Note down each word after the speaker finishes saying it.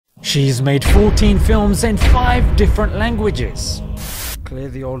She's made 14 films in 5 different languages. Clear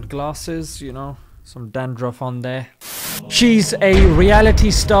the old glasses, you know, some dandruff on there. She's a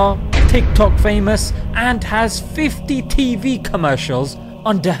reality star, TikTok famous, and has 50 TV commercials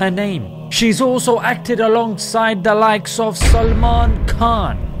under her name. She's also acted alongside the likes of Salman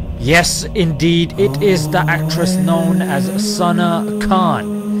Khan. Yes, indeed, it is the actress known as Sana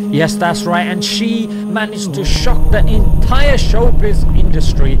Khan. Yes, that's right, and she managed to shock the entire showbiz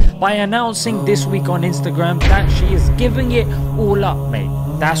industry by announcing this week on Instagram that she is giving it all up, mate.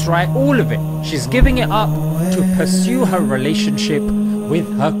 That's right, all of it. She's giving it up to pursue her relationship with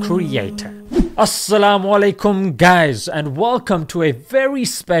her creator. Assalamu alaikum guys, and welcome to a very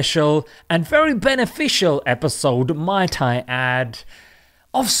special and very beneficial episode, might I add,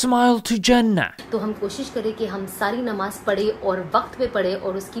 of Smile to Jannah. तो हम कोशिश करें कि हम सारी नमाज पढ़े और वक्त पे पढ़े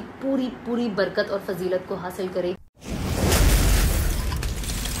और उसकी पूरी बरकत और फजीलत को हासिल करें.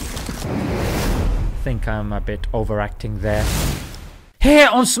 Think I'm a bit overacting there. Here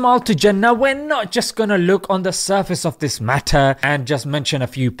on Smile to Jannah, we're not just gonna look on the surface of this matter and just mention a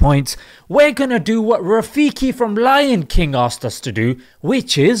few points. We're gonna do what Rafiki from Lion King asked us to do,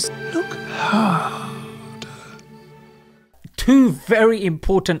 which is look hard. Two very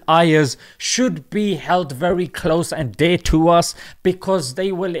important ayahs should be held very close and dear to us because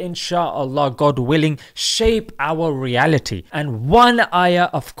they will, inshallah, God willing, shape our reality. And one ayah,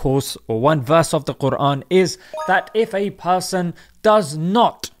 of course, or one verse of the Quran is that if a person does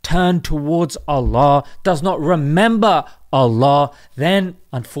not turn towards Allah, does not remember Allah, then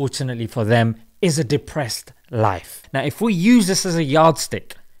unfortunately for them is a depressed life. Now, if we use this as a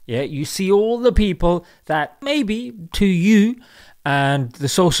yardstick, yeah, you see all the people that maybe to you and the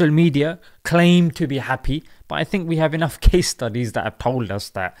social media claim to be happy, but I think we have enough case studies that have told us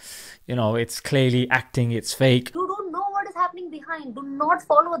that, you know, it's clearly acting, it's fake. You don't know what is happening behind. Do not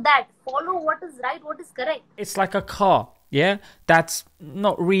follow that. Follow what is right, what is correct. It's like a car, yeah, that's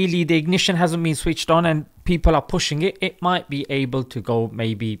not really, the ignition hasn't been switched on and people are pushing it. It might be able to go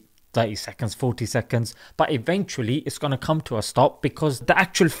maybe 30 seconds, 40 seconds, but eventually it's going to come to a stop because the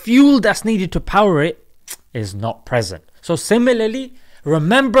actual fuel that's needed to power it is not present. So similarly,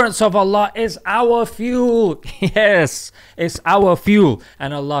 remembrance of Allah is our fuel. Yes, it's our fuel.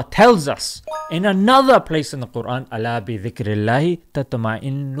 And Allah tells us in another place in the Quran, Ala bi dhikrillahi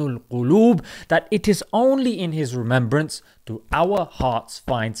tatma'innul qulub, that it is only in His remembrance do our hearts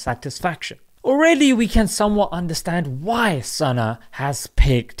find satisfaction. Already we can somewhat understand why Sana has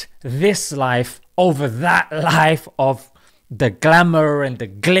picked this life over that life of the glamour and the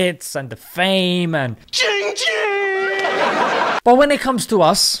glitz and the fame and ching ching. But when it comes to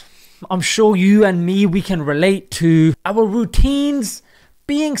us, I'm sure you and me, we can relate to our routines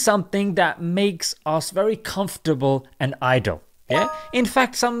being something that makes us very comfortable and idle. Yeah? In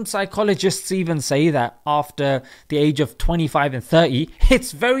fact, some psychologists even say that after the age of 25 and 30,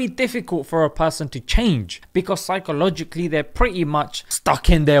 it's very difficult for a person to change because psychologically they're pretty much stuck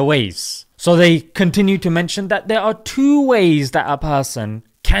in their ways. So they continue to mention that there are 2 ways that a person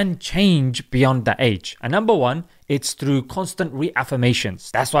can change beyond that age. And number 1, it's through constant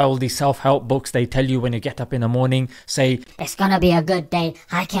reaffirmations. That's why all these self-help books, they tell you when you get up in the morning, say, it's gonna be a good day,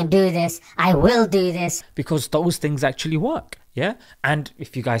 I can do this, I will do this. Because those things actually work. Yeah, and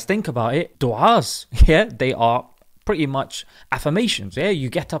if you guys think about it, du'as, yeah, they are pretty much affirmations. Yeah, you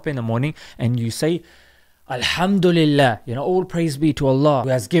get up in the morning and you say, Alhamdulillah, you know, all praise be to Allah who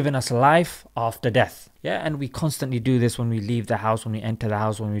has given us life after death. Yeah, and we constantly do this when we leave the house, when we enter the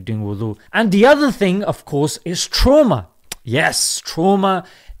house, when we're doing wudu. And the other thing, of course, is trauma. Yes, trauma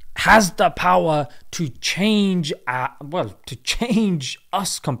has the power to change, to change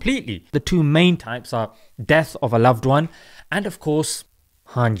us completely. The 2 main types are death of a loved one and, of course,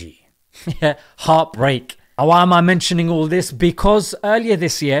 hanji, heartbreak. Why am I mentioning all this? Because earlier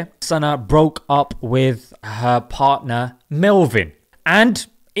this year, Sana broke up with her partner, Melvin. And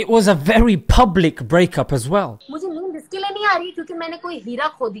it was a very public breakup as well. मुझे नींद इसके लिए नहीं आ रही क्योंकि मैंने कोई हीरा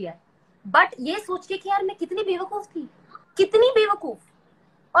खो दिया है. But ये सोच के कि यार मैं कितनी बेवकूफ थी, कितनी बेवकूफ,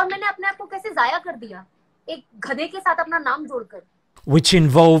 और मैंने अपने आप को कैसे जाया कर दिया एक गधे के साथ अपना नाम जोड़कर. Which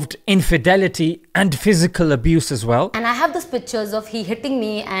involved infidelity and physical abuse as well. And I have these pictures of he hitting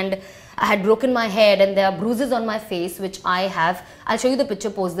me and I had broken my head and there are bruises on my face which I have. I'll show you the picture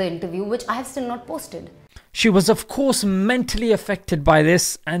post the interview which I have still not posted. She was of course mentally affected by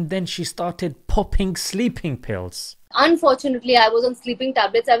this and then she started popping sleeping pills. Unfortunately, I was on sleeping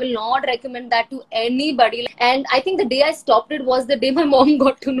tablets. I will not recommend that to anybody. And I think the day I stopped it was the day my mom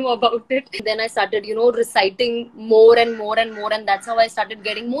got to know about it. Then I started, reciting more and more and more. And that's how I started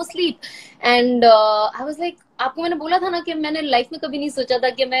getting more sleep. And I was like, आपको मैंने बोला था ना कि मैंने life में कभी नहीं सोचा था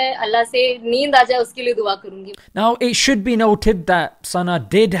कि मैं अल्लाह से नींद आ जाए उसके लिए दुआ करूंगी. Now, it should be noted that Sana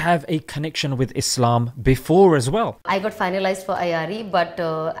did have a connection with Islam before as well. I got finalized for IRE, but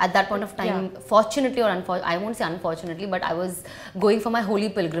at that point of time, fortunately or I won't say unfortunately, but I was going for my holy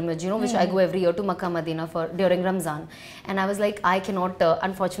pilgrimage, you know, which I go every year to Makkah, Medina for during Ramzan, and I was like, I cannot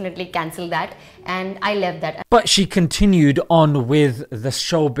unfortunately cancel that, and I left that. But she continued on with the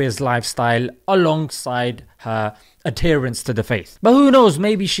showbiz lifestyle alongside her adherence to the faith. But who knows,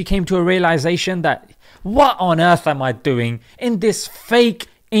 maybe she came to a realization that what on earth am I doing in this fake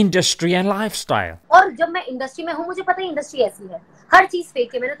industry and lifestyle? और जब मैं industry में हूँ मुझे पता है industry ऐसी है, हर चीज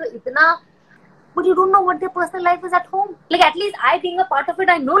फेक है. मैंने तो इतना, but you don't know what their personal life is at home. Like at least I being a part of it,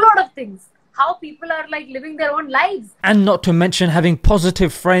 I know a lot of things. How people are like living their own lives. And not to mention having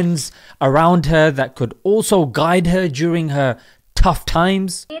positive friends around her that could also guide her during her tough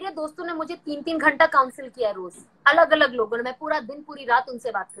times. मेरे दोस्तों ने मुझे 3-3 घंटा council किया रोज, अलग अलग लोगों ने. मैं पूरा दिन पूरी रात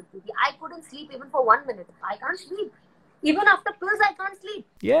उनसे बात करती थी. I couldn't sleep even for 1 minute. I can't sleep. Even after pills, I can't sleep.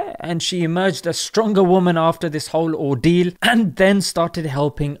 Yeah, and she emerged a stronger woman after this whole ordeal and then started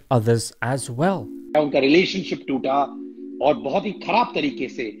helping others as well. उनका relationship टूटा और बहुत ही खराब तरीके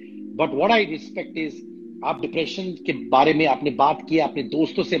से. But what I respect is आप depression के बारे में आपने बात किया, अपने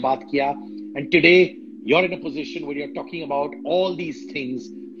दोस्तों से बात किया, and today you are in a position where you are talking about all these things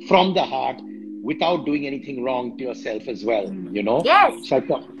from the heart without doing anything wrong to yourself as well, you know. Yes. So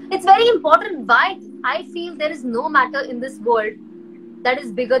it's very important. Why I feel there is no matter in this world that is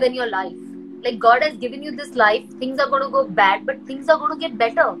bigger than your life. Like God has given you this life. Things are going to go bad, but things are going to get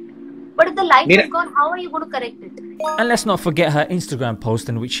better. But if the life is gone, how are you going to correct it? And let's not forget her Instagram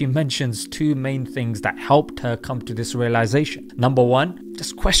post in which she mentions two main things that helped her come to this realization. Number one,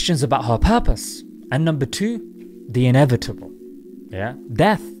 just questions about her purpose. And number two, the inevitable. Yeah,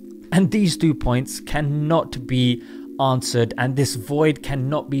 death. And these 2 points cannot be answered, and this void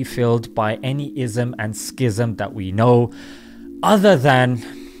cannot be filled by any ism and schism that we know other than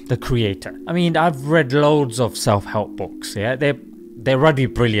the creator. I mean, I've read loads of self-help books, yeah, they're really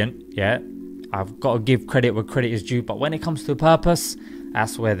brilliant, yeah, I've got to give credit where credit is due, but when it comes to purpose,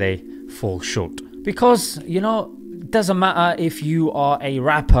 that's where they fall short. Because, you know, it doesn't matter if you are a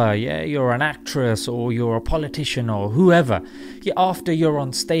rapper, yeah, you're an actress or you're a politician or whoever. Yeah, after you're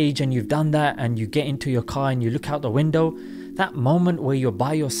on stage and you've done that and you get into your car and you look out the window, that moment where you're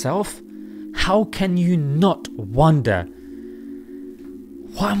by yourself, how can you not wonder,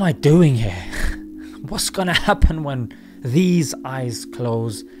 what am I doing here? What's gonna happen when these eyes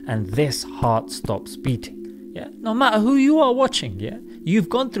close and this heart stops beating? Yeah, no matter who you are watching, yeah, you've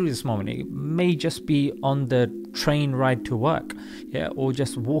gone through this moment. It may just be on the train ride to work, yeah, or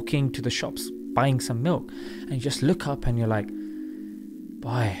just walking to the shops buying some milk, and you just look up and you're like,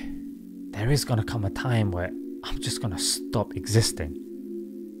 boy, there is gonna come a time where I'm just gonna stop existing.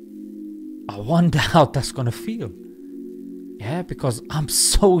 I wonder how that's gonna feel. Yeah, because I'm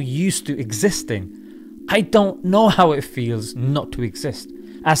so used to existing. I don't know how it feels not to exist.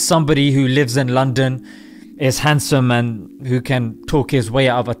 As somebody who lives in London, is handsome and who can talk his way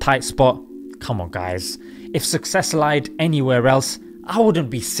out of a tight spot, come on guys, if success lied anywhere else, I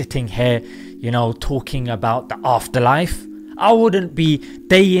wouldn't be sitting here, you know, talking about the afterlife. I wouldn't be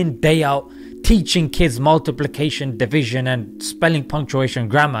day in, day out teaching kids multiplication, division and spelling, punctuation,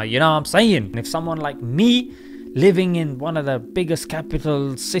 grammar, you know what I'm saying? And if someone like me, living in one of the biggest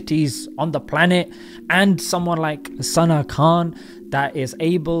capital cities on the planet, and someone like Sana Khan that is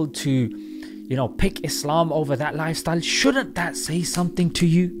able to, you know, pick Islam over that lifestyle, shouldn't that say something to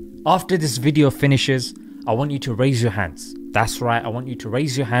you? After this video finishes, I want you to raise your hands. That's right, I want you to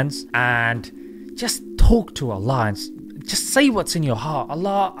raise your hands and just talk to Allah and just say what's in your heart.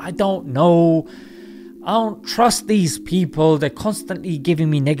 Allah, I don't know. I don't trust these people. They're constantly giving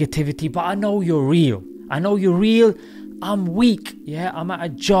me negativity, but I know you're real. I know you're real. I'm weak, yeah, I'm at a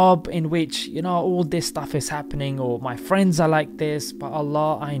job in which, you know, all this stuff is happening, or my friends are like this, but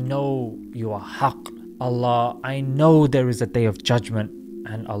Allah, I know you are haqq. Allah, I know there is a day of judgment,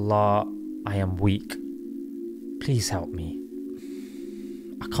 and Allah, I am weak. Please help me.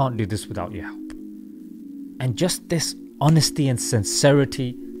 I can't do this without your help. And just this honesty and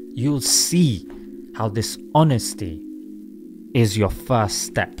sincerity, you'll see how this honesty is your first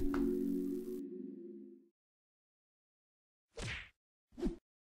step